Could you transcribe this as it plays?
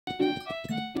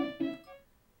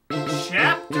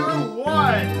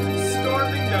1,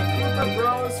 storming the Koopa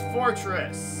Bros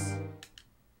Fortress.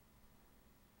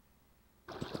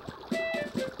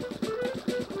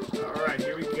 Alright,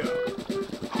 here we go.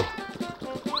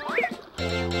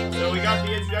 So we got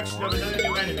the introduction of another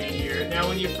new enemy here. Now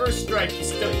when you first strike, you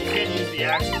can't use the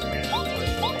action command,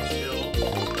 unfortunately, still.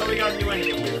 But we got a new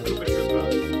enemy here, Koopa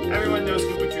Troopa. Everyone knows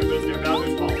Koopa Troopas, they're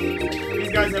Bowser's followers.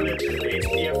 These guys have an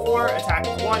HP of 4, attack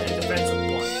of 1, and defense of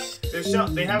 1.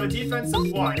 They have a defense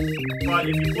of 1, but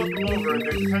if you flip them over,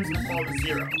 their defense will fall to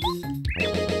 0.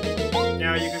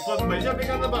 Now you can flip them by jumping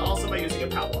on them, but also by using a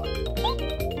power block. I'm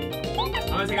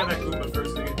gonna take out that Koopa first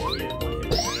so they can defeat it in 1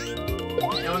 hit.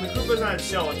 Now when the Koopa's on its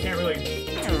shell, it can't really do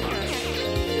much.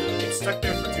 It's stuck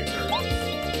there for 2 turns.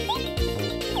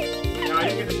 Now I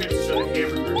didn't get the chance to show the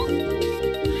hammer.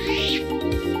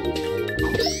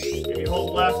 If you hold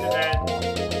left and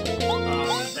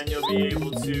then you'll be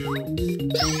able to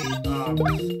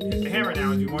hit the hammer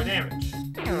now and do more damage. And we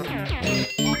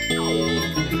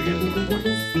get more points.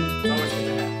 It's always good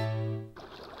to have.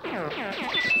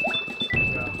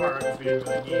 Got a heart, which we didn't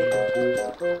really need.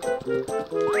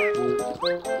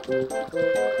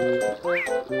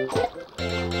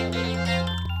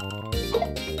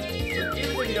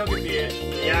 Even if you don't get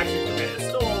the action command, it's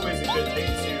still always a good thing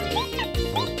to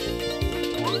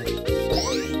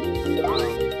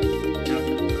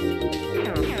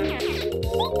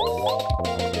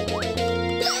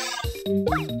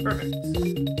perfect.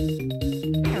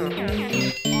 Here we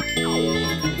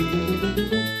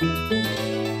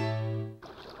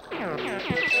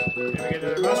get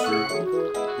another mushroom.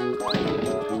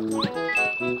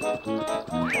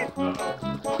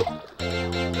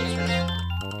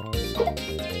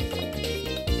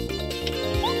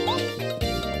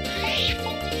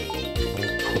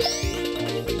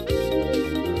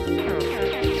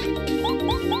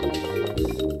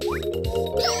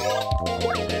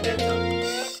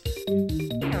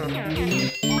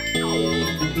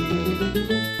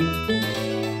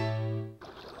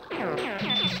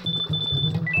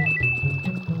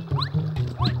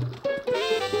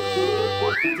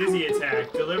 Dizzy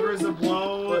attack. Delivers a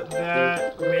blow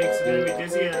that makes an enemy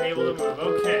dizzy and unable to move.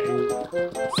 Okay.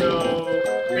 So,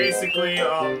 basically,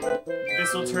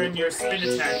 this will turn your spin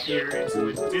attack here into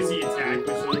a dizzy attack,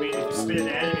 which will mean if you spin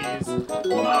into enemies,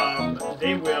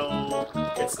 they will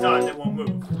get stunned and won't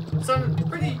move. So,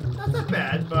 not that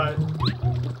bad, but...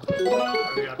 we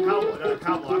got another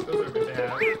power block. Those are good to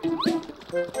have.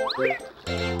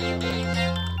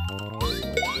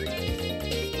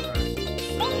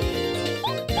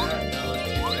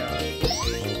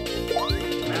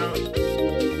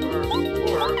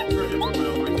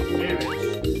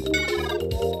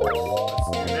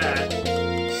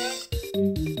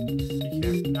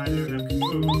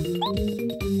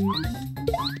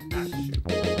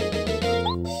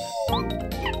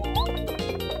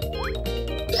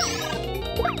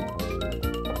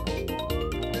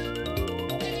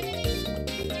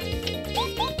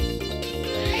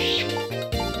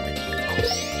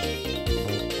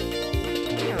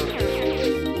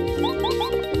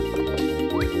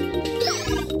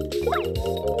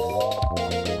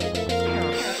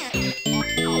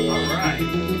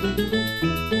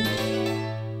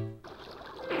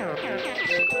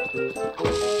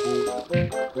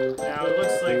 Now it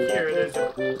looks like here there's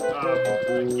a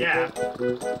gap.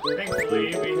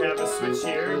 Thankfully, we have a switch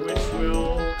here which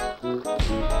will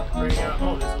bring out.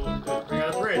 Oh, bring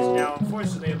out a bridge. Now,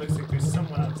 unfortunately, it looks like there's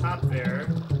someone on top there.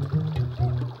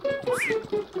 Would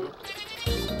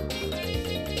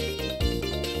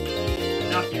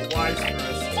not be wise for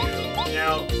us to.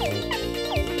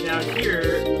 Now here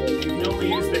you can only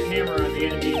use the hammer on the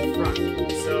enemy in front.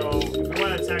 So if we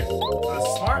want to attack a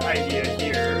smart idea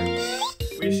here,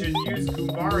 we should use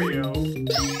Goombario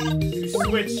to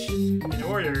switch in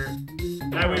order.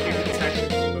 That way we can attack the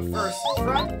Koopa first in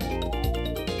front,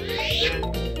 then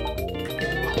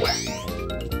whack.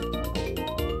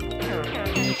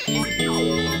 Easy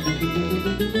peasy.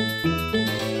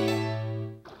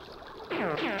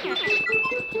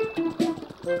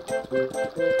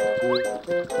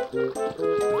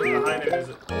 Behind it is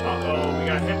uh-oh, we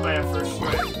got hit by a first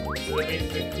strike. So that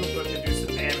means the Koopa can do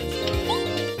some damage to us.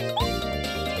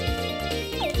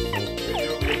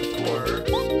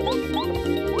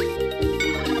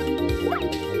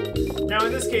 Now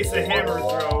in this case the hammer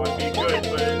throw would be good,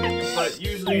 but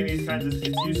usually in these kinds of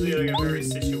it's usually like a very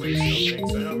situational thing,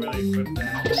 so I don't really equip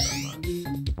that so much.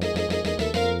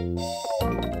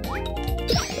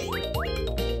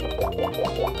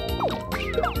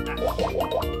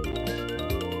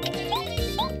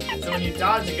 So when you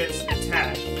dodge against an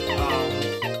attack,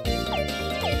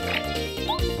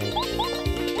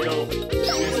 it'll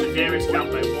reduce the damage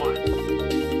count by 1.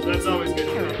 So that's always good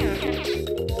to know.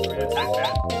 We're gonna attack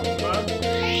that Koopa.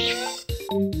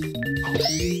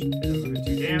 And we're gonna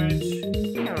do damage.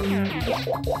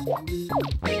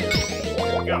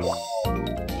 There we go.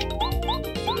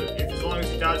 So as long as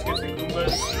you dodge against the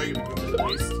Koopas, regular Koopas at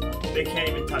least, they can't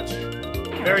even touch you.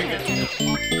 Very good to know.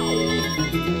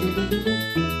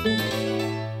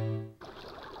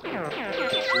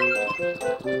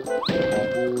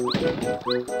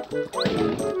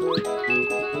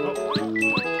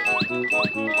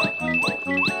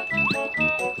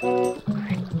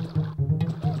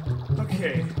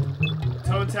 Okay.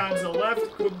 Toad Town to the left,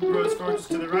 Koopa Bros Fortress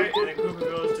to the right, and then Koopa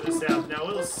Village to the south. Now, a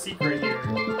little secret here.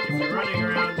 If you're running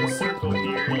around the circle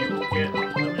here, you will get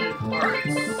unlimited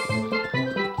hearts.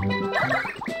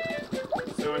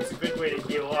 So it's a good way to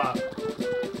heal up.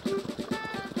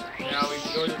 Now,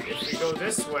 if we go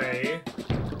this way...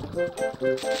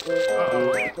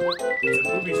 Uh-oh. It's a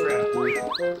booby trap. There's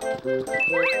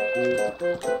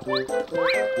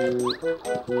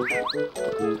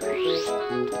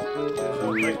a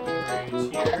lightning range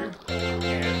here.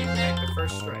 And we take the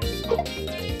first strike.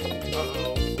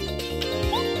 Uh-oh.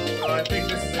 I think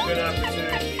this is a good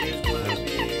opportunity to use one of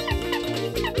the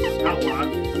Outlock.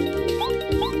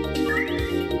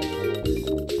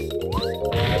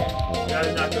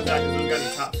 Gotta knock those out because those guys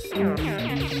are tough.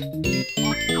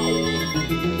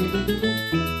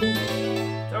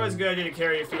 It's always a good idea to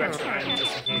carry a few extra items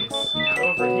just in case. Now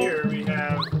over here we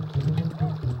have...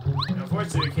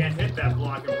 Unfortunately we can't hit that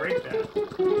block and break that.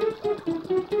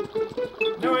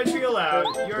 No entry allowed.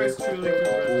 Yours truly,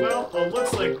 Koopa as well. Oh,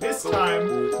 looks like this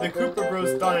time the Koopa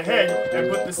Bros thought ahead and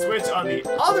put the switch on the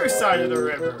other side of the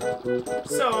river.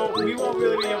 So we won't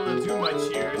really be able to do much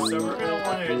here, so we're going to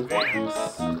want to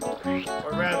advance.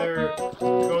 Or rather,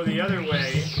 go the other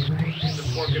way, the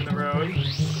fork in the road,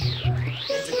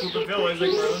 into Koopa Village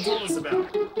like Merlin told us about.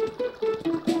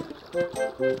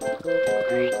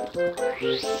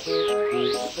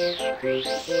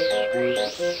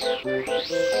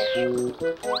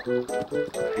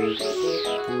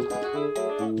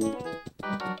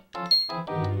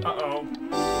 Uh-oh.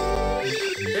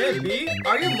 Hey, B,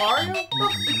 are you Mario?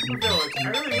 Welcome to Koopa Village. I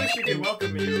really wish you could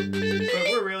welcome you, but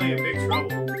we're really in big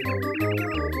trouble.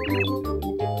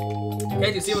 Okay,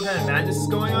 do you see what kind of madness is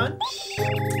going on?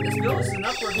 This village is an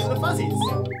upward for the Fuzzies.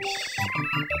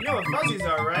 You know what Fuzzies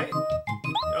are, right?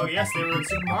 Oh yes, they were in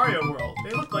Super Mario World.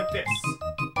 They look like this.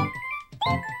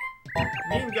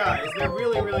 Mean guys, they're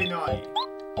really, really naughty.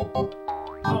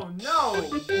 Oh no!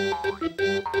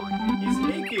 He's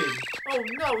naked! Oh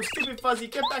no, stupid Fuzzy,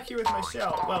 get back here with my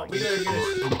shell. Well, we gotta get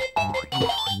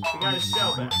we got his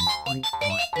shell back.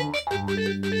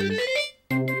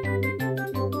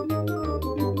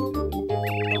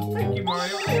 Oh, thank you,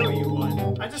 Mario. I owe you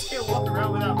one. I just can't walk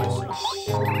around without my shell.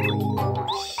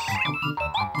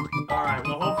 Alright,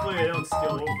 well hopefully I don't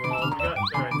steal overall.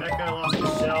 Alright, that guy lost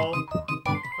his shell.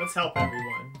 Let's help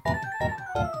everyone.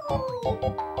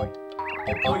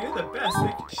 Oh, you're the best.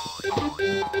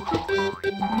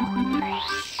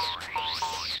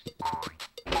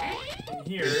 And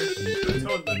here, the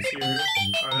Toad lives here.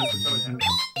 Alright, that's the Toad house.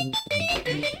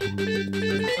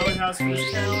 There's the Toad house for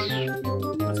this town.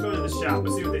 Let's go to the shop.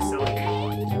 Let's see what they sell here.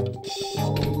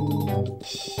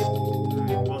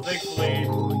 Well, thankfully,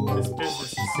 this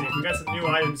business is safe. We got some new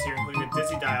items here, including a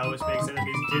Dizzy Dial, which makes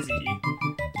enemies dizzy.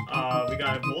 We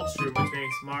got a Volt Troop, which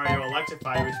makes Mario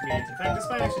electrified, which means... In fact, this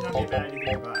might actually not be a bad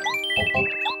idea to buy.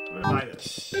 I'm gonna buy this.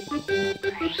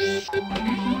 There's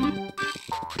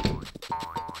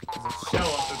a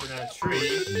shell up in that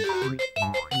tree.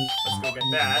 Let's go get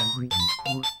that.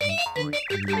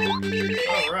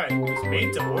 Alright, it was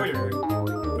made to order.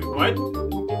 Wait, what?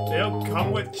 They don't come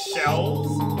with shells?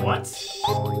 What?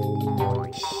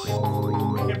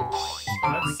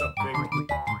 That's something.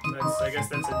 I guess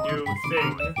that's a new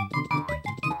thing.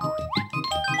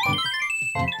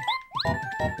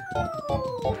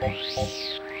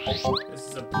 This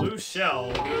is a blue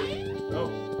shell. Oh.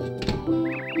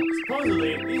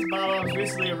 Supposedly, these Bob-ombs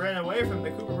recently ran away from the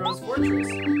Koopa Bros Fortress.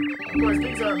 Of course,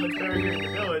 things aren't much better here in the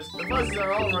village. The Fuzzies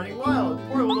are all running wild.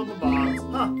 Poor little Bob-ombs.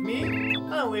 Huh, me?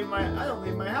 I don't leave my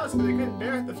house because they couldn't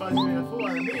bear the Fuzzies being a fool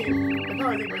out of me. They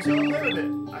probably think my shell will play with it.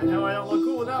 I know I don't look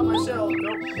cool without my shell.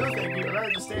 Nope, no thank you. I'd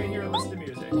rather just stay in here and listen to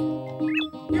music.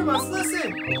 You must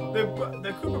listen! The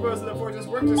Koopa Bros of the Fortress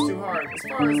worked us too hard. As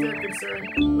far as they're concerned,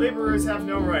 laborers have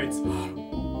no rights.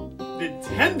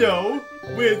 Nintendo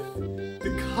with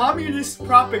the communist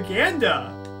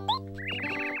propaganda!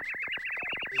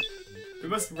 We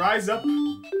must rise up.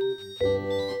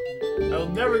 I'll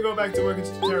never go back to work in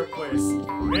such a terrible place.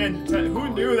 Man, who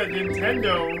knew that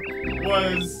Nintendo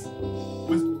was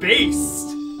was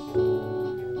based.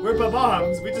 We're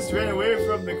Bob-ombs. We just ran away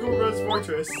from the Koopa Bros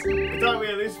Fortress. We thought we'd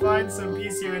at least find some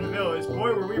peace here in the village.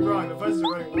 Boy, were we wrong. The fuzzies are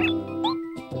running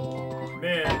wild.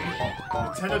 Man,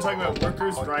 Nintendo talking about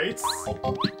workers' rights? Who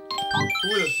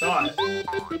would have thought?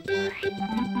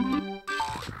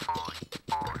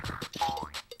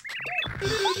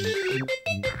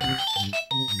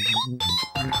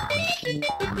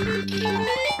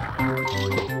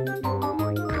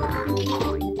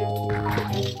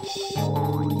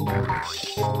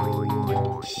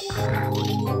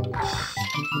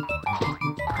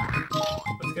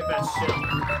 Let's get that shell.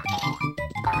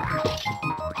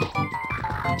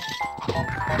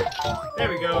 There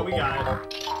we go, we got it.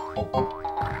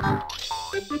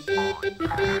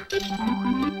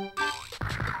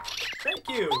 Thank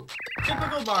you.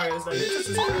 Typical Mario style. You're just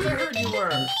as good as I heard you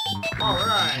were.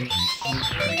 Alright.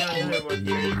 Now we got another one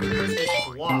here. You can push this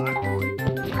block.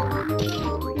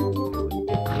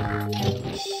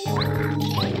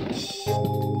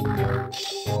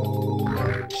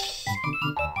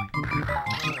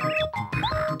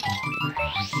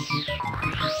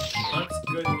 That's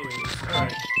good news.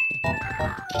 Alright.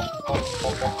 Uh-oh.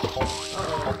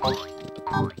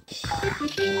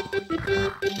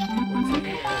 What's in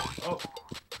here? Oh.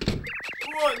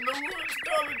 What in the world's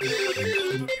coming to you?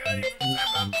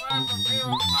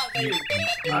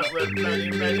 I've lived many,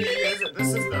 many years, and this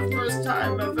is the first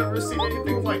time I've ever seen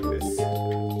anything like this.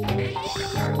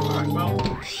 Alright, well, we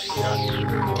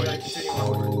gotta continue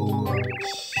onward.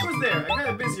 Who's there? I'm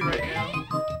kinda busy right now.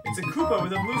 It's a Koopa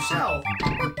with a blue shell.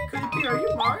 What could it be? Are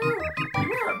you Mario?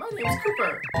 You are. My name's Koopa.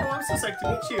 Oh, I'm so psyched to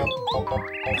meet you.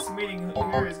 This meeting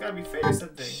here has got to be fate or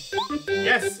something.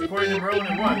 Yes, according to Merlin,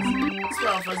 it was. This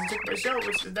wild fuzzy took my shell,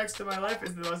 which is next to my life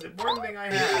is the most important thing I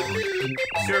have.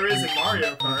 Sure is in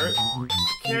Mario Kart.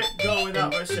 Can't go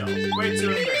without my shell. Way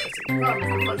too embarrassing. The problem is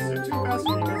the fuzzies are too fast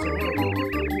for you guys to roll.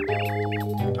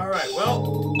 Alright, well,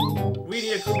 we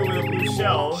need a Koopa with a blue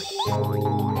shell.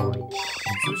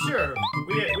 So sure,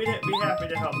 we'd be happy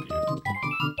to help you.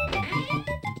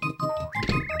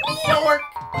 York!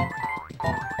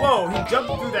 Whoa, he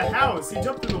jumped through the house. He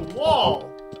jumped through the wall.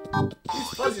 These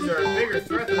fuzzies are a bigger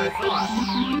threat than I thought.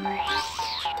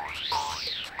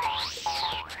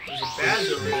 There's a badge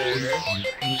over there.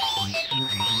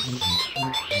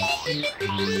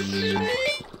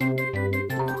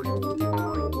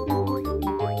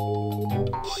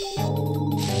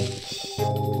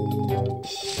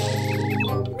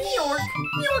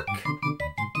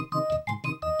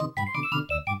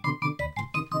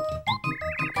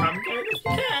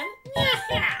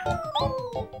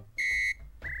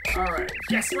 Alright,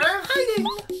 guess where I'm hiding?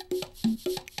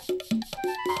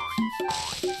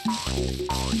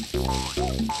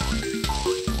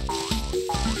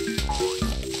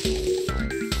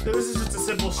 So this is just a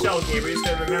simple shell game, we just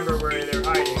gotta remember where they're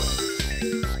hiding.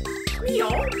 Meow,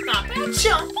 not bad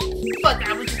shell, but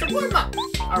that was just a warm-up.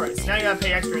 Alright, so now you gotta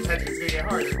pay extra attention, it's gonna get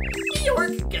harder.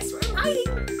 York, guess where I'm hiding?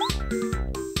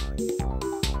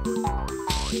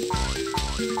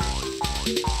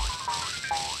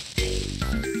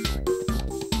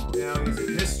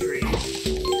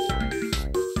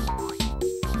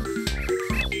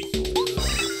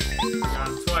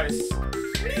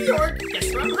 New York, guess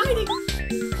where I'm hiding?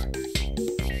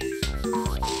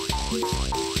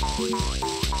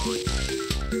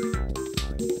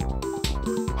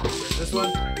 This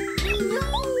one? No,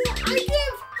 I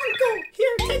give! Uncle,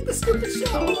 here, take the stupid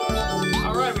shell.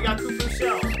 Alright, we got Koopa's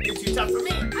shell. You're too tough for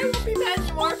me. I won't be mad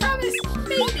anymore, I promise.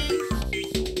 Maybe.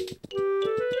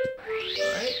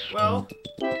 Alright, well.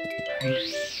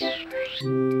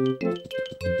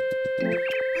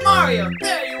 Mario,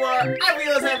 there you are! I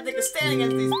realize I have to take a stand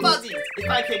against these fuzzies. If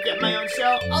I can't get my own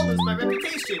shell, I'll lose my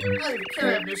reputation. I don't even care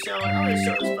I have no shell, and I'm gonna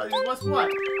show these fuzzies what's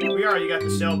what. We already got the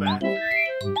shell back.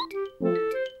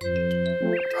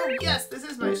 Oh yes, this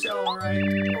is my shell, alright.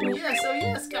 Oh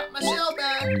yes, got my shell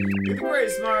back. You're the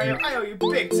greatest, Mario. I owe you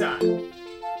big time.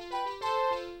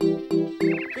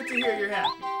 Good to hear you're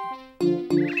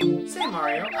happy. Say,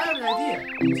 Mario, I have an idea.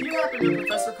 Do you happen to know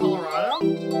Professor Colorado?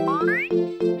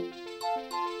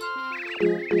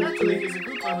 Actually, he's a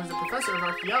Koopa who's a professor of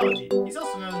archaeology. He's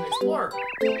also known as an explorer.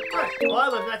 Right, well, I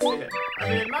live next to him. I've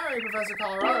been admiring Professor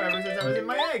Colorado ever since I was in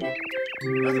my egg.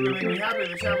 Nothing would make me happier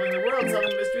than traveling the world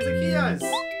solving mysteries like he does.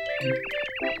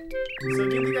 So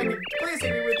do you think I could please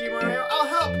take me with you, Mario? I'll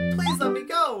help! Please let me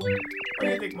go! What do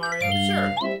you think, Mario?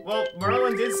 Sure. Well,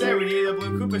 Merlin did say we needed a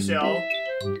blue Koopa shell.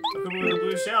 A Koopa with a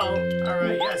blue shell.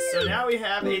 Alright, yes. So now we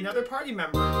have another party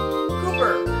member.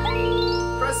 Cooper!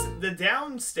 press the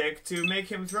down stick to make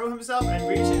him throw himself and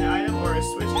reach an item or a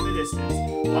switch in the distance.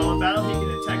 While in battle, he can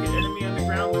attack an enemy on the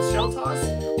ground with shell toss,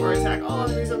 or attack all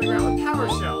enemies on the ground with power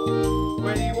shell.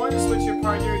 When you want to switch your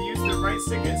partner, use the right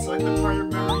stick and select the partner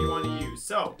member you want to use.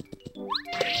 So,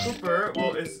 Kooper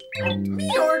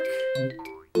York!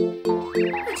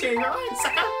 I changed my mind,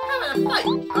 sucker! Having a fight!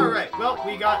 Alright, well,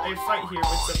 we got a fight here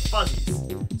with some fuzzies.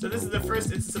 So this is the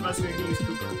first instance of us going to use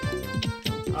Kooper.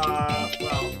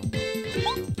 Well,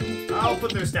 I'll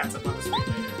put their stats up on the screen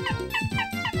later.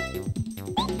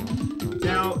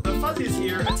 Now, the fuzzies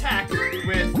here attack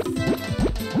with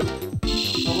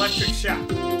electric shock.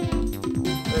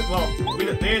 Well,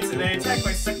 they attack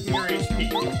by secondary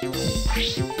HP.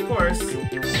 Of course,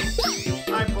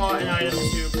 I bought an item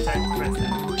to prevent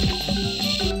that.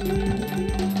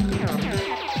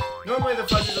 Normally the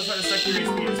fuzzies will try to secondary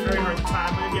HP, it's very hard to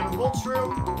time, but if you have a Volt Shrew,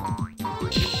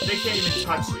 they can't even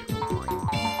touch you.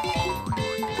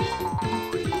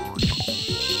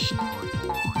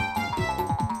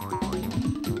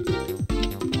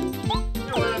 You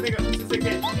know what, I think, since they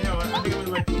can't, you know what, I think I'm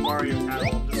gonna like the Mario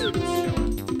title, just so we can show it.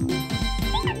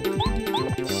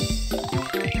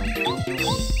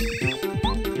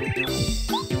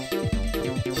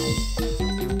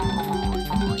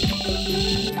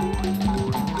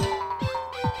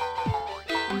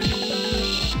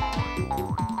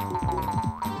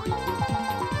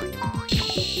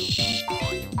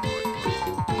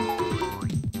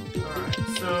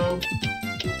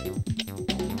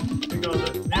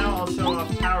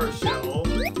 Power shell.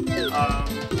 The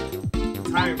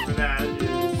timing for that is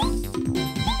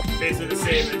basically the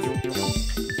same as the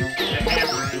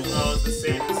hammer, as well as the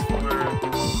same as for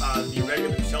the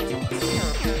regular shell toss.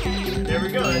 There we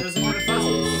go, that does it for the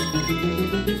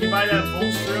fuzzies. If you buy that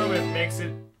Volt Shrew, it makes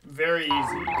it very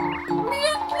easy.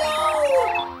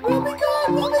 We'll be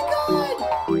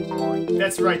good!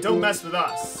 That's right, don't mess with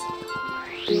us.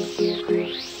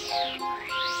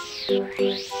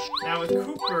 Now with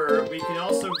Kooper, we can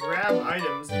also grab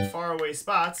items in faraway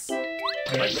spots,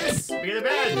 like this. We get a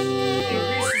badge. It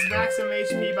increases maximum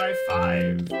HP by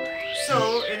 5.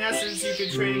 So, in essence, you can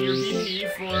trade in your BP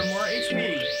for more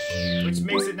HP, which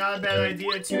makes it not a bad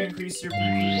idea to increase your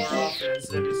BP more often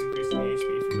instead of just increasing the HP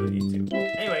if you really need to.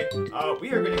 Anyway,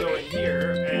 we are going to go in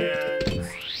here, and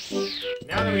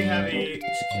now that we have a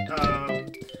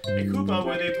Koopa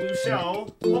with a blue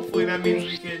shell, hopefully that means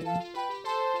we can...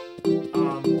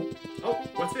 oh,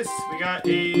 what's this? We got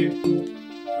a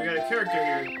character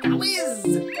here. Quiz!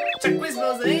 Chuck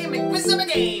Quizmo's the name and quiz him a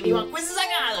game. You want quizzes? I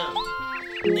got them.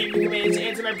 If you can manage to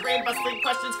answer my brain-busting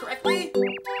questions correctly,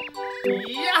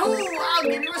 yahoo! I'll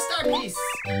give you a star piece.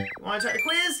 Want to try a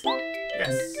quiz?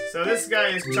 Yes. So this guy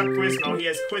is Chuck Quizmo. He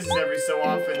has quizzes every so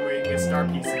often where you can get star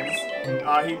pieces.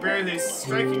 He bears a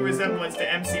striking resemblance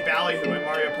to MC Ballyhoo in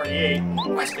Mario Party 8.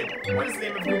 Question: what is the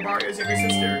name of Goomario's younger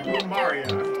sister? Goomaria.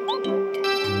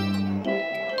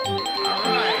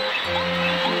 Alright.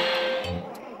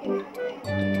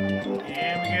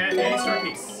 And we get a star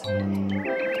piece.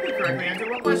 You correctly answered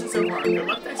one question so far. Good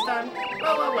luck next time.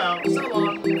 Well, well, well. So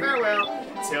long. Farewell.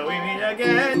 Till we meet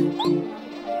again.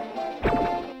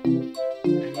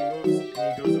 And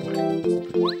he goes away.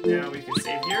 Now we can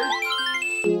save here.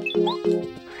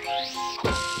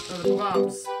 Oh, the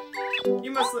bombs.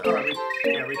 You must alright,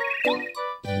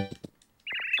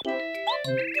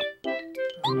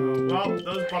 well,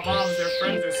 those Bob-ombs, their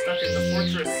friends, are stuck in the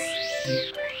fortress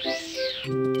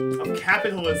of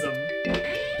capitalism.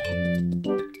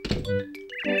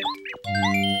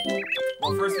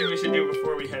 Well, first thing we should do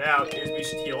before we head out is we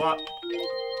should heal up.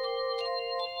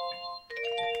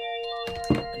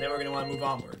 And then we're going to want to move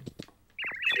onward.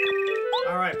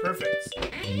 Alright, perfect.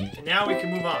 And now we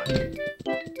can move on.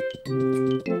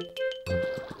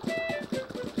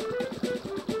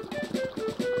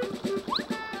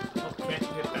 Oh, can't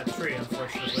hit that tree,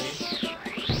 unfortunately.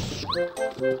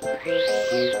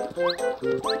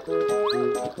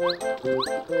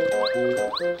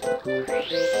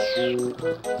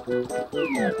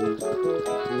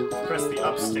 Press the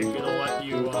up stick, it'll let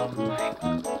you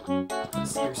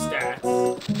see your stats.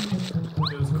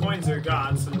 Those coins are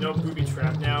gone, so no booby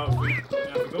trap. Now, if we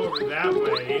go over that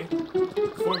way,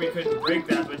 before we couldn't break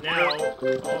that, but now,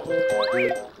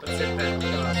 let's hit that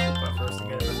Koopa first and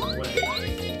get it out of the way.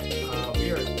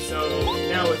 So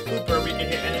now with Kooper, we can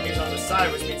hit enemies on the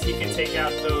side, which means he can take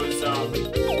out those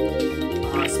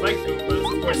spike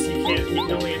Koopas. Of course, he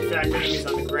can only attack enemies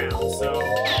on the ground, so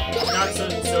it's not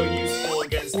so useful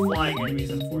against flying enemies,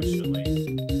 unfortunately.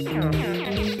 Alright.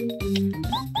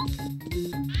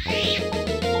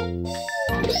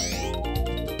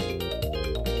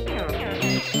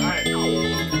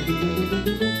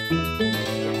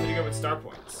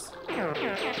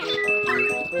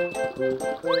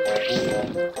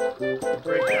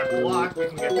 Break that block, we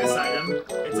can get this item.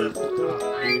 It's a, you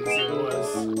can see what it was.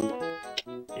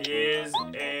 It is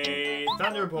a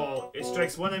Thunderbolt. It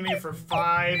strikes one enemy for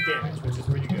 5 damage, which is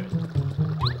pretty good.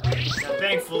 Now,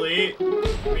 thankfully,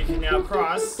 we can now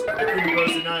cross. The Koopa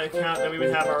Bros did not account that we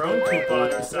would have our own Koopa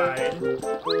on our side.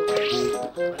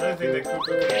 Another thing that Koopa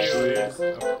can do is...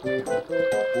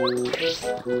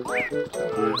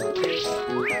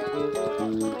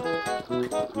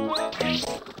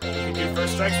 You can do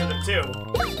first strikes with him, too.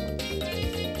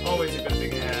 Always a good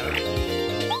thing to have.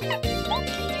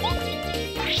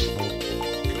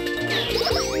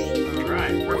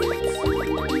 Alright, perfect.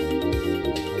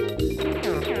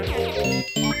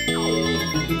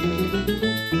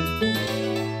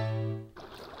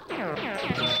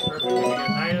 Perfect, we get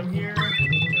an item here. We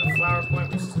get a flower point,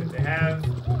 which is good to have.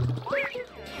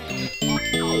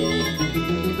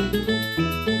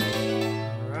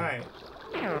 Alright.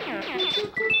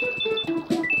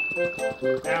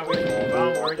 Now we can move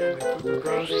onward and the Koopa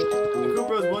Bros. The Koopa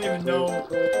Bros won't even know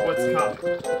what's coming.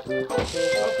 Oh,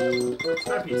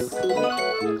 scrap piece.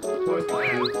 Always gonna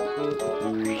have.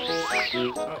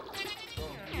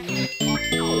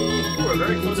 Ooh, we're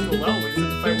very close to a level. We just have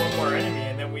to fight one more enemy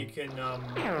and then we can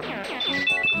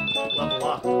level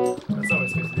up. That's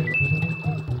always good to do.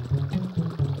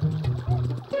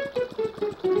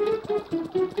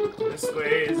 This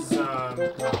way is our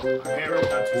hammer's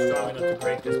not too strong enough to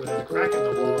break this, but there's a crack in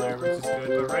the wall there, which is good.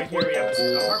 But right here we have a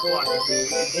heart block, which we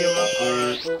can heal up our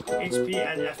HP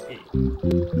and FP.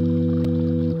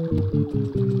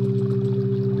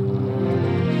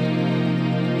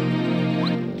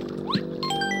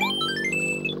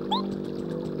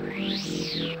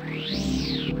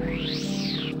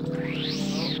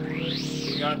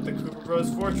 We got the Koopa Bros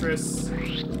Fortress.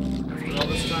 After all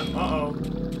this time,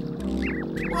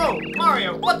 Whoa,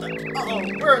 Mario, what the? Uh-oh,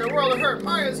 we're in a world of hurt.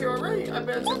 Mario's here already. I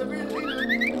bet it's in the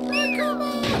come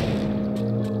on!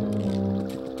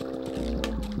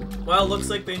 Well, looks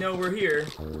like they know we're here.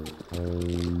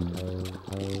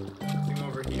 Nothing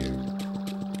over here.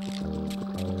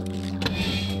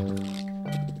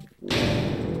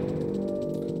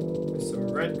 There's some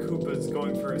red Koopas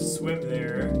going for a swim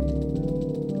there.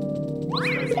 This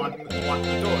guy's locking the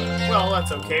door. Well,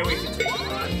 that's okay. We can take him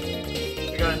on.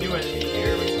 We got a new enemy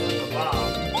here, which is a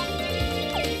Bob-omb.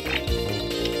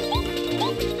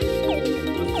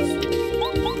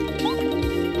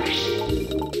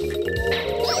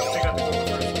 Let's take out the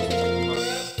Koopa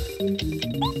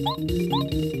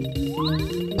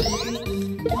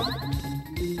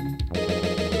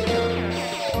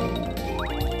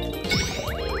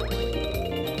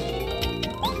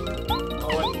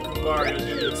I'll let Mario do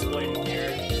the explaining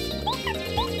here.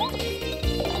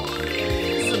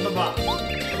 This is a Bob-omb.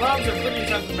 Bob-ombs are pretty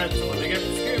temperamental, and they get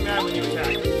screaming mad when you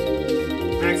attack them.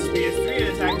 Max speed is 3 and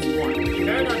attack is 1. You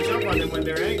better not jump on them when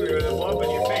they're angry or they'll blow up in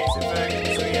your face. In fact,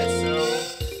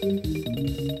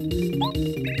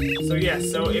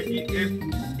 so if you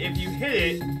hit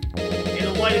it,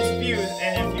 it'll light its fuse,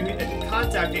 and if you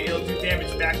contact it, it'll do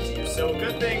damage back to you. So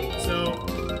good thing, so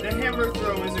the hammer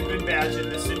throw is a good badge in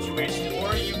this situation,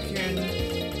 or you can,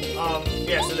 so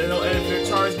if they're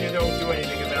charged you, they don't do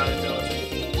anything about it, So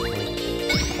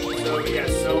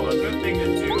so a good thing to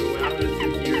do, what I'm going to do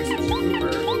here is switch to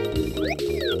Cooper.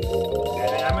 And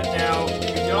then I'm going to now,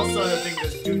 you can also have a thing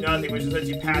that's do nothing, which is let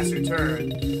you pass your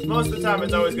turn. Most of the time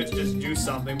it's always good to just do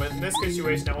something, but in this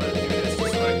situation I want to do this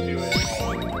just so I can do it.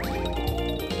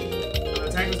 So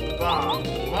attack with the bomb,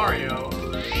 Mario.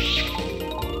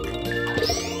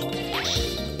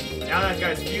 Now that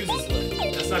guy's fuse is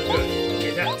lit. That's not good.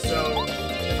 Okay, so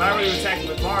if I were to attack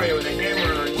with Mario with a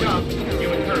hammer or a jump, it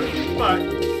would hurt. But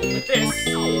with this,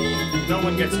 no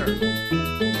one gets hurt. And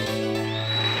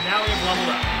now we have leveled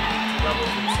up. Level 2.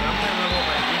 So I'm going to level up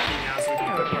my BP now so we can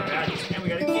put more badges. And we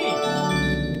got a key.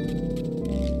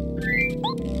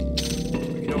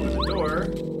 We can open the door.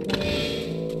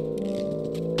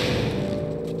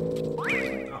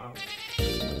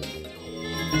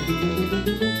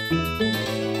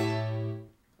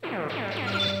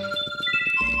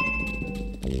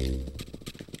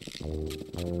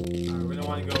 Alright, we don't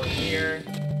want to go in here.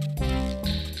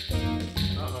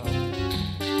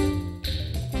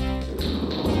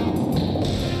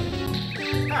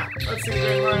 Let's see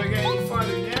Grand Mario get any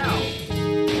farther now.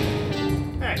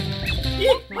 Hey.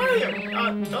 Eek, Mario!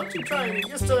 Don't you try anything.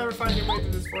 You'll still never find your way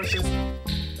through this fortress.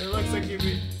 It looks like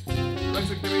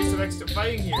there is some extra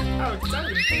fighting here. How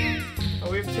exciting! Oh,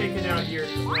 we've taken out your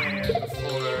clan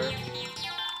before.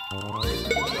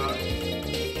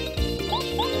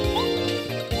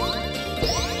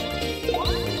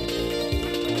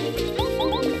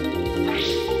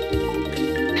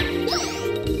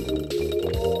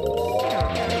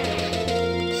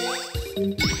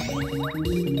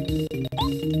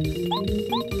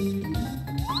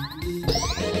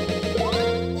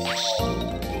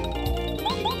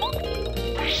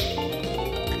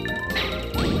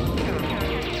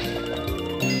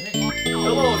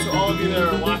 hello to all of you that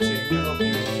are watching. I hope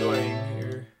you're enjoying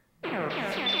your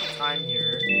time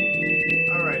here.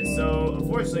 Alright, so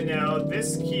unfortunately now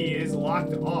this key is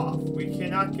locked off. We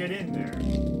cannot get in there.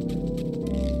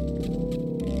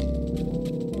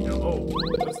 No, oh,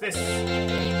 what's this?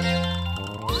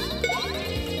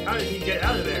 How did he get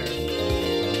out of there?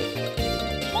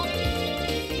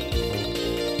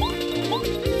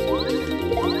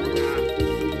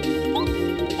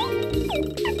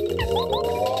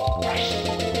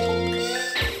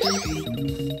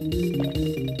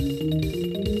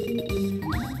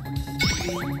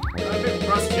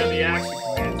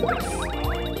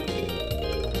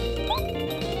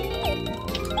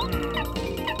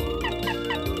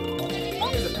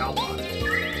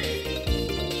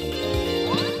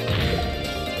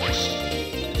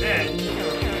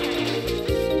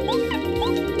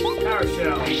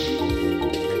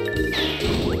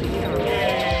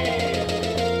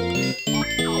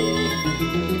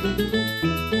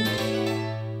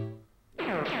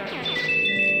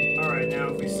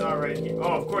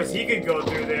 He could go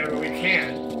through there, but we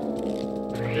can't.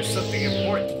 There's something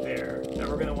important there that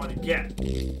we're gonna want to get.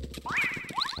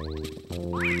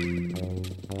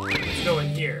 Let's go in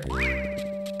here.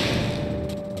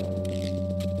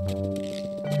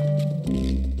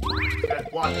 That's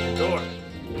blocking the door.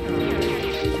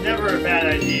 It's never a bad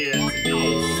idea to be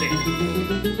safe.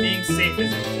 Being safe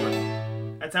is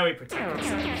important. That's how we protect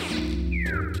ourselves.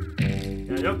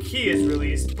 Now, no key is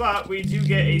released, but we do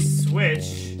get a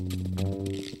switch.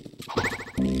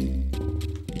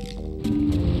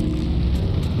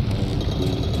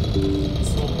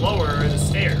 Lower the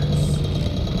stairs.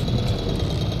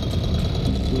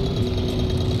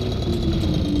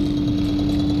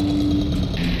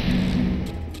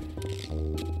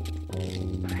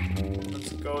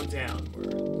 Let's go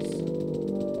downwards.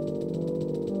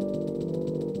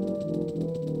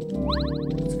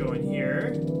 Let's go in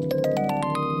here.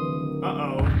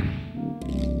 Uh-oh.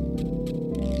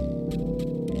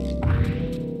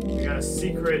 We got a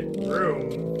secret room.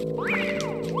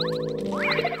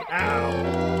 Ow.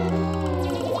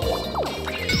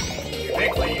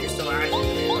 Thankfully, you can still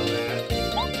activate on that.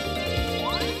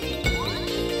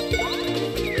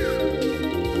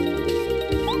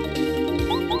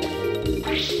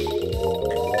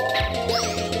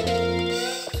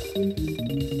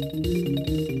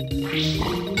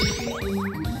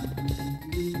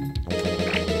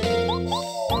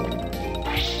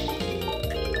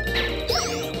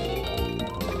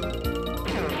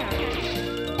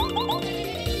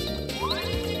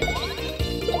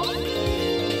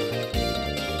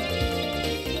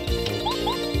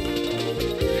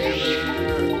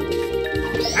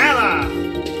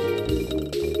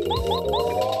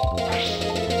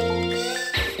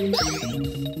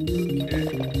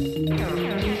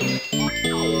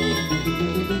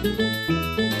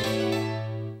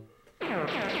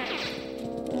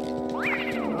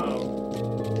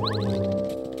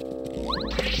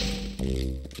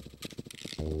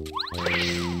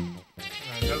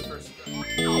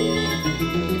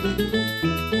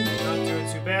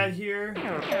 Here,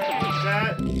 with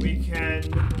that, we can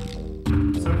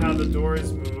somehow the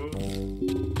doors move,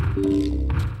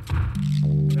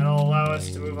 and that'll allow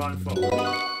us to move on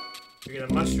forward. We get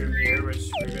a mushroom here,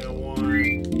 which we're gonna want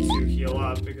to heal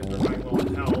up because we're running low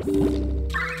on health.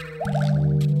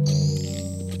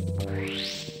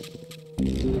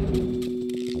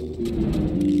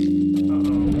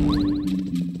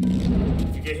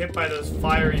 If you get hit by those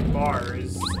fiery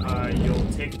bars, you'll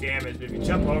take damage, but if you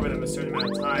jump over them a certain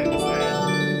amount of times, then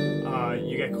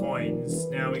you get coins.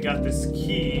 Now we got this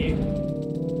key.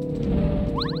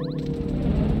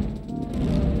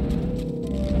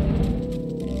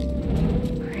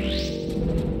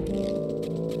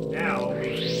 Now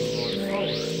we can move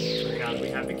forward. Now that we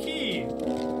have the key.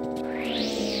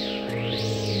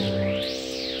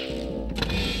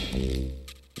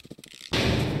 We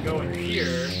go in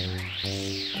here.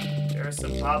 There are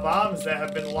some Bob-ombs that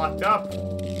have been locked up.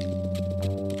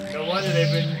 No wonder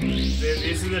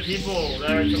these are the people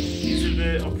that are, these are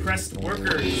the oppressed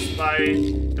workers by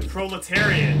the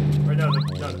proletariat. Or no,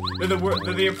 they're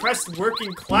the oppressed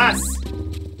working class.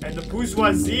 And the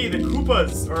bourgeoisie, the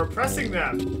Koopas, are oppressing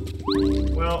them.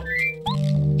 Well, we're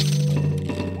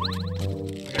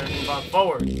gonna move on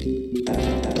forward.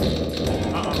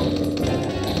 Uh-oh.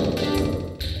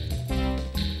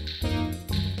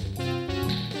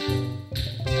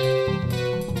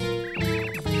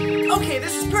 Okay,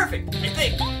 this is perfect, I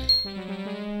think.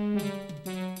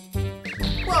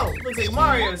 Whoa, looks like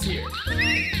Mario's here.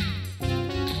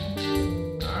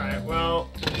 Alright, well,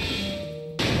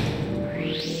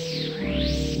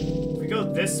 if we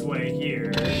go this way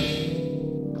here,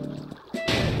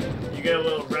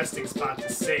 resting spot to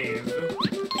save.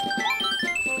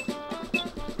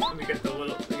 We get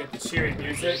the cheery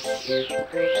music. We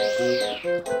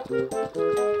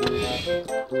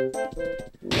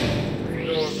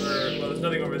go over. Well, there's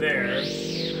nothing over there that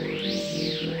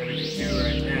we can do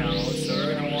right now, so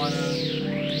we're gonna wanna.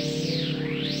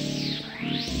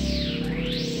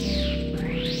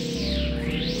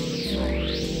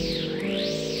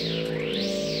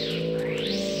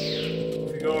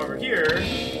 Go over here.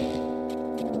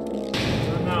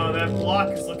 Oh no, that block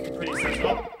is looking pretty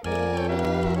central.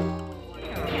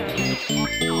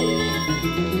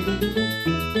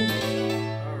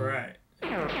 Alright. We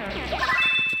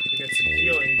got some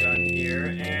healing done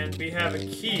here, and we have a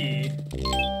key.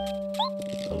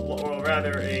 Or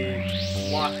rather, a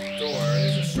locked door.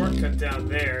 There's a shortcut down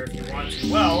there if you want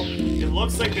to. Well, it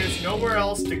looks like there's nowhere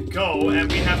else to go,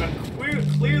 and we have a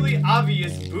clearly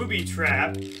obvious booby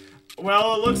trap.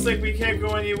 Well, it looks like we can't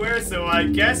go anywhere, so I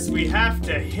guess we have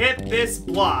to hit this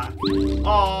block.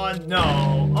 Oh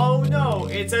no. Oh no,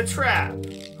 it's a trap.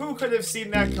 Who could have seen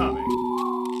that coming?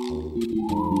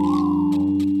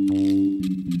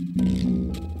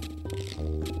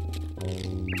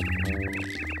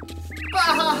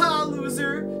 Bahaha,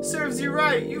 loser! Serves you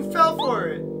right, you fell for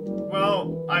it.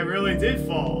 Well, I really did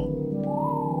fall.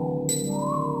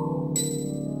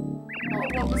 Oh,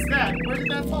 what was that? Where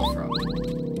did that fall from?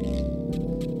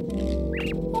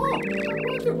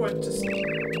 I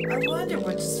wonder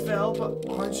what just fell, but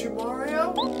aren't you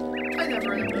Mario? I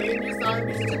never in a million years thought I'd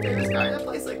be such a famous guy in a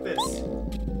place like this.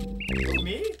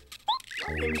 Me?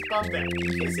 My name's Bob-ombs.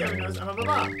 In case you ever knows, I'm a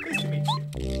Bob-omb. Pleased to meet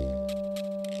you.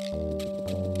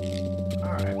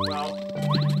 Alright, well...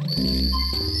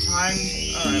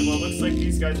 Alright, well, looks like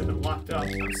these guys have been locked up.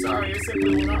 I'm sorry, I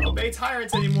simply will not obey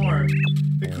tyrants anymore.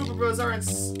 The Koopa Bros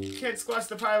can't squash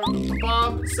the power of a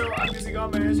bomb, so I'm using all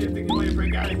my energy and thinking a way to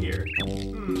break out of here.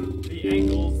 The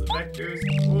angles, the vectors.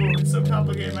 Ooh, it's so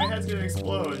complicated, my head's gonna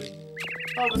explode.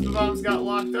 All of us Bob-ombs got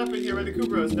locked up in here by the Koopa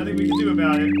Bros. Nothing we can do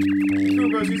about it. The Koopa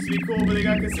Bros used to be cool, but they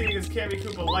got conceited because Cammy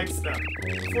Koopa likes them.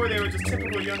 Before they were just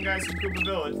typical young guys from Koopa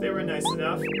Village. They were nice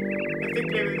enough. I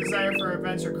think maybe the desire for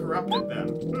adventure corrupted them.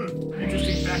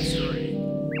 Interesting backstory.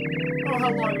 Oh,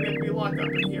 how long do we have to be locked up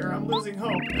in here? I'm losing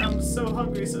hope. I'm so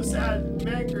hungry, so sad, and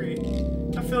angry.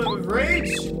 I'm filling with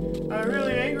rage. I'm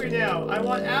really angry now. I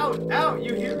want out. Out.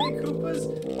 You hear me, Koopas?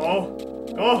 Oh,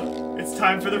 it's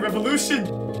time for the revolution.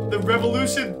 The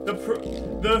revolution. The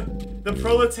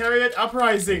proletariat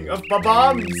uprising of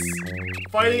Bob-ombs.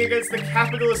 Fighting against the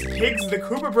capitalist pigs, the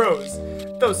Koopa Bros.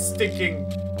 Those stinking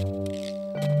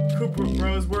Koopa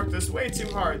Bros worked us way too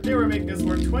hard. They were making us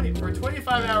work for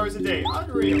 25 hours a day.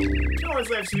 Unreal. No one's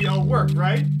life should be all work,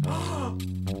 right?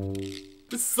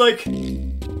 This is like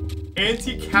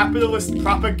anti-capitalist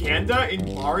propaganda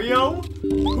in Mario?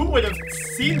 Who would have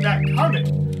seen that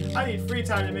coming? I need free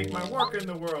time to make my work in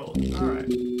the world. Alright.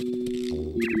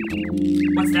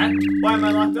 What's that? Why am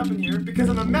I locked up in here? Because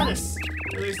I'm a menace.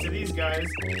 At least to these guys.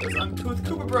 Those uncouth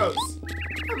Koopa Bros.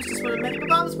 I was just one of many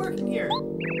Bob-ombs working here.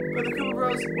 But the Koopa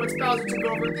Bros, once Bowser took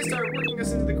over, they started working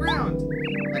us into the ground.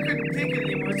 I couldn't take it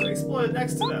anymore, so I exploded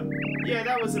next to them. Yeah,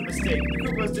 that was a mistake. The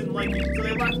Koopa Bros didn't like it, so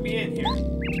they locked me in here.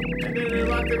 And then they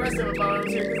locked the rest of the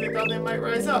Bob-ombs here because they thought they might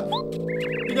rise up.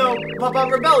 You know,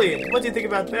 Bob-omb Rebellion. What do you think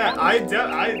about that? I'm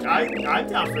down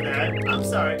for that. I'm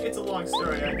sorry, it's a long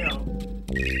story, I know.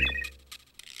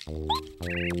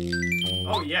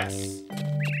 Oh, yes.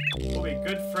 We'll be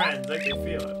good friends, I can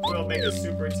feel it. We'll make a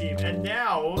super team. And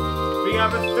now, we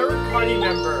have a third party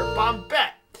member,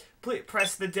 Bombette. Please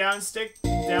press the down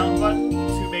button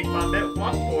to make Bombette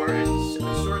walk more in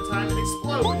a short time and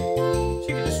explode. She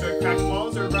can destroy cracked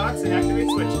walls or rocks and activate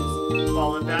switches.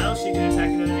 While in battle, she can attack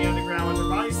an enemy on the ground with her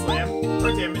body slam,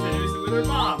 or damage enemies with her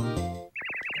bomb.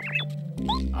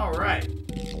 Alright,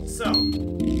 so...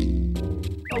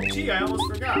 Oh gee, I almost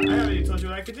forgot. I haven't even told you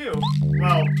what I could do.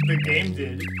 Well, the game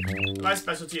did. My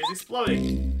specialty is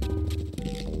exploding.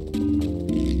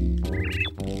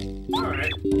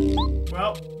 Alright.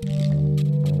 Well,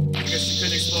 I guess you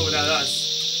couldn't explode without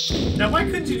us. Now, why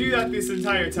couldn't you do that this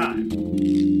entire time?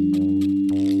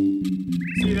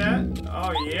 See that?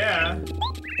 Oh, yeah.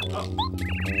 Oh.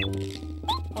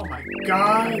 Oh my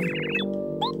god.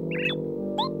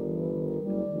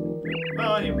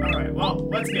 Well, anyway, alright, well,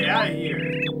 let's get out of here.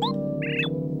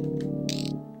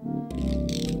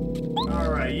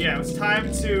 Alright, yeah, it's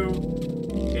time to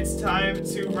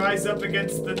rise up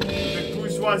against the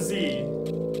bourgeoisie.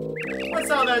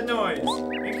 What's all that noise?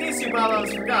 In case you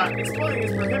Bob-ombs forgot, exploding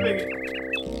is prohibited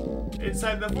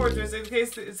inside the fortress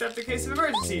except in case of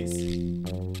emergencies.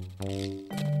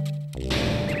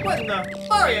 What in the...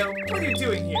 Mario, what are you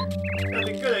doing here?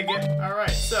 Nothing good, I get. Alright,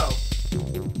 so...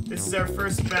 This is our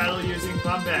first battle using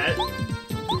Bombette.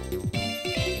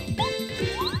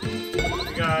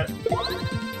 We got...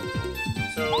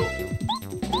 So...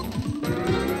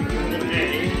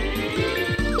 A.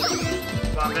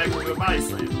 Bombette can go body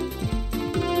slam.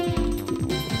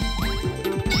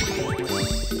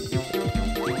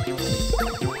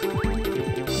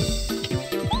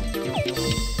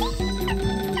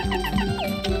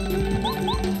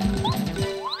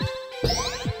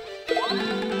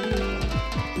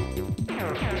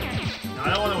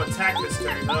 This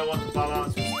turn. I don't want the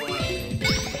Bob-ombs to explode on me.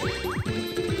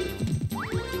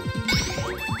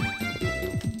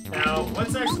 Now,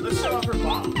 let's show off her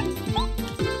bomb.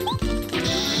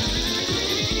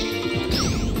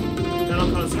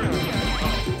 That'll cause her. Oh,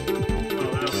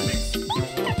 that only makes.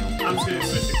 I'm just gonna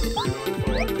switch to Koopa going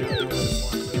forward now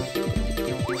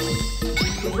because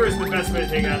Koopa is the best way to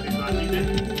take out these bombs.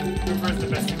 Koopa is the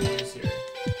best thing to use here.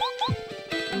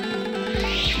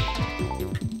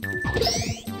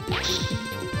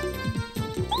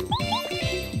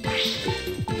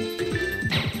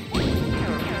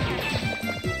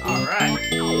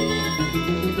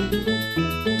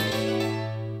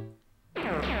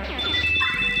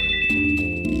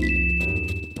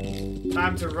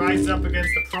 Time to rise up against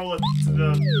the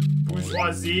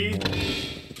bourgeoisie.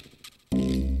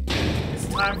 It's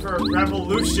time for a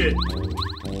revolution.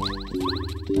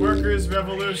 Workers'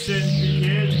 revolution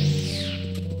begins.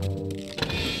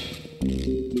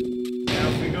 Now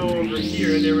if we go over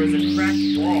here, there was a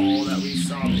cracked wall that we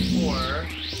saw before.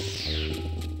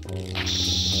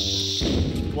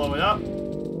 Blow it up.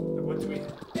 What do we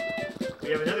have? We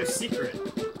have another secret.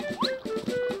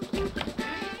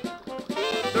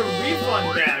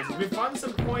 Refund badge. We fund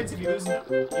some points if you use an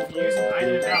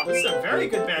item in battle. This is a very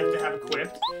good badge to have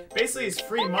equipped. Basically, it's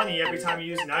free money every time you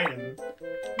use an item.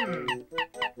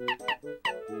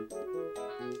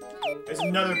 There's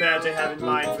another badge I have in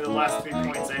mind for the last 3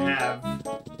 points I have. And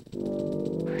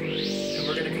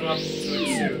we're gonna come up to it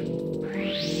soon.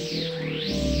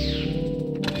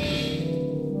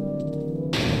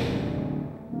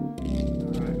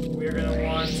 Alright, we're gonna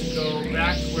want to go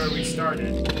back where we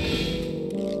started.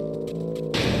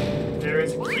 There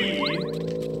is a key.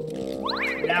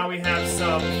 Now we have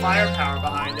some firepower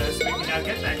behind us. We can now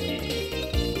get that key.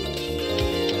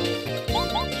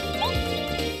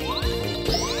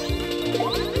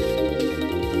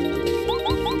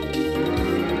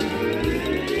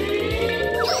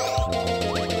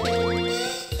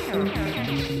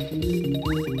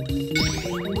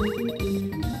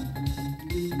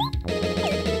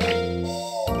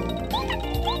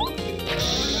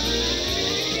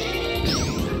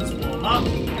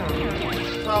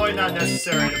 Probably not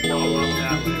necessary to blow them up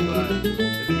that way, but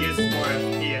because it uses more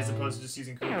FP as opposed to just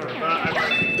using Koopa. But I want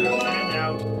to keep that plan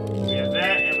now. We have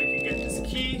that, and we can get this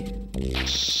key.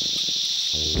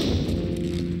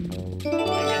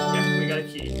 And we got a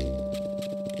key.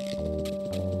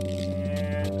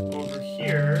 And over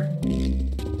here.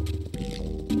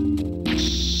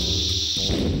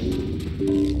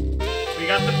 We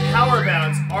got the Power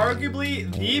Bounce, arguably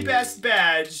the best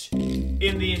badge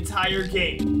in the entire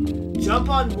game. Jump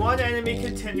on one enemy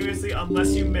continuously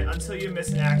until you miss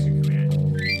an action command.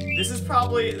 This is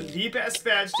probably the best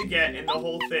badge to get in the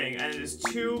whole thing, and it is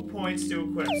 2 points to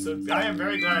equip. So I am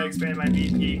very glad I expanded my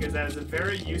BP because that is a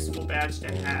very useful badge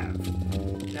to have.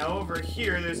 Now over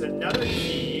here, there's another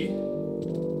key.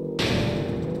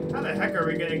 How the heck are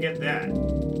we gonna get that?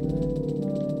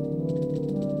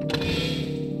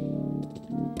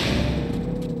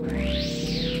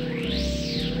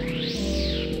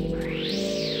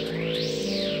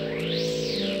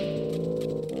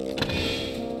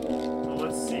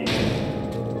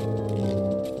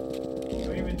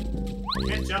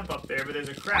 Jump up there, but there's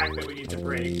a crack that we need to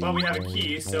break. Well, we have a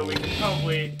key, so we can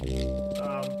probably,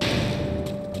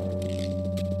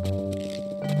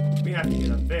 we have to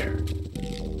get up there.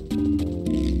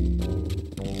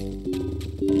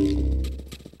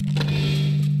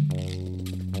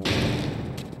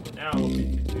 Now what we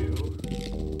can do,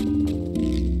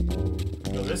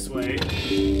 go this way.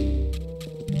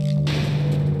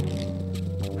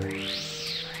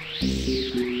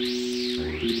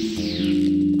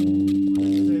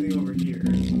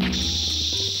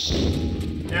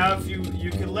 Now, if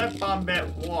you can let Bombette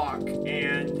walk,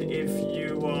 and if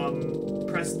you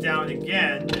press down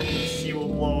again, she will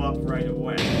blow up right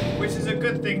away, which is a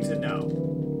good thing to know.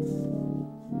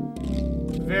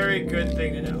 Very good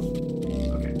thing to know.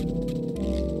 Okay.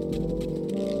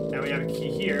 Now we have a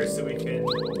key here, so we can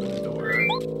open the door.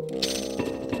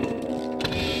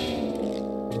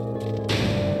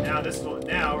 Now now this will.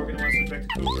 Now we're gonna want to switch back to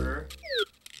Cooper.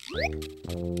 We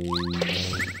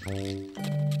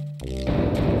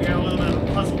got a little bit of a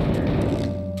puzzle here.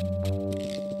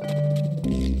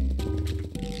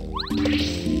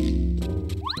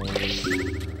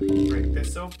 Break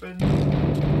this open.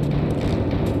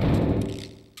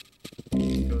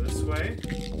 Go this way.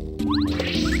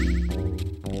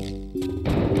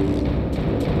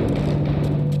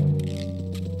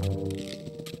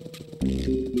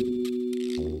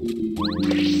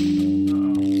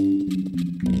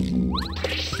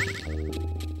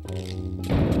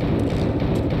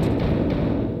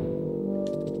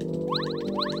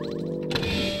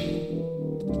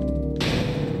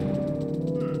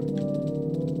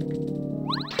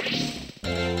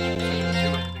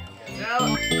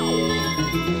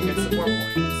 Get some more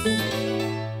points.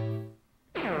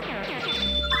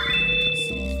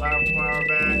 Some flower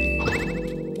back.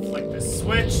 Flick the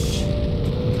switch.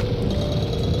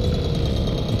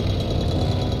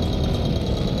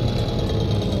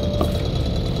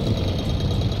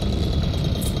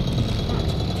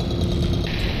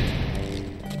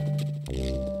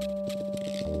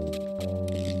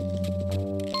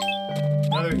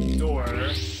 Another door.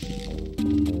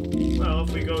 Well, if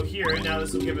we go here, now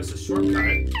this will give us a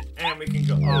shortcut, and we can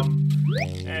go, and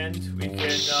we can,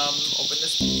 open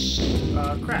this,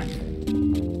 crack.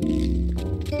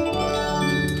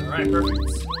 Alright,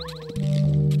 perfect.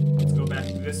 Let's go back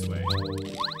this way.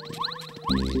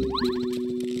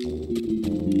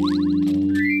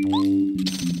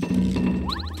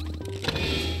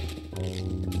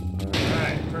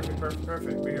 Alright,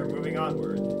 perfect. We are moving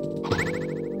onward.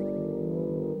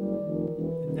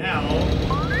 Now,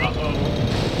 uh-oh.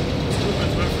 This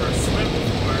Koopa's went for a swim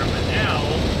before, but now...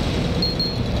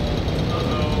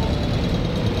 Uh-oh.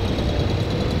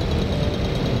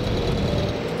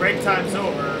 Break time's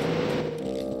over.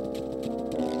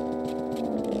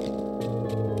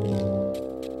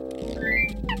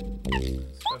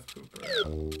 Stuff Koopa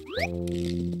out.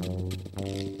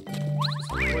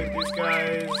 Just avoid these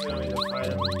guys. We don't need to fight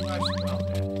them too much. Well,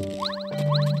 yeah.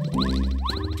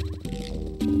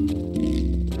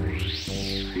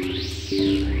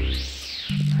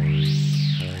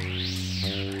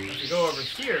 Go over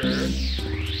here.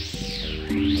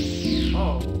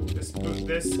 Oh,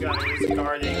 this guy is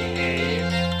guarding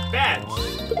a badge,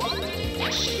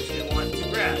 which we want to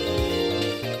grab.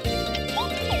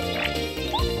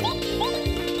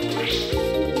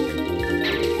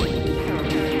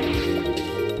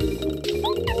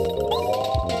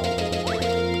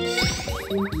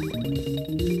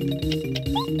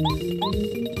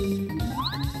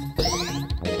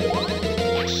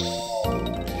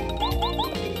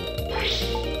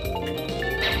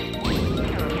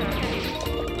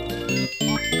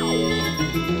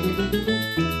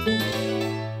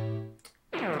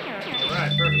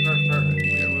 Perfect.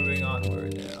 We are moving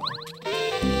onward now.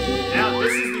 Now,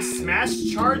 this is the Smash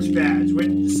Charge badge.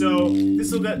 So,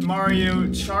 this will let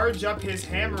Mario charge up his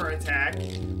hammer attack,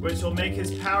 which will make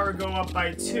his power go up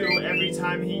by 2 every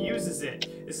time he uses it.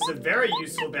 This is a very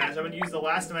useful badge. I'm going to use the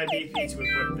last of my BP to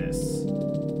equip this.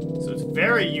 So, it's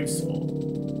very useful.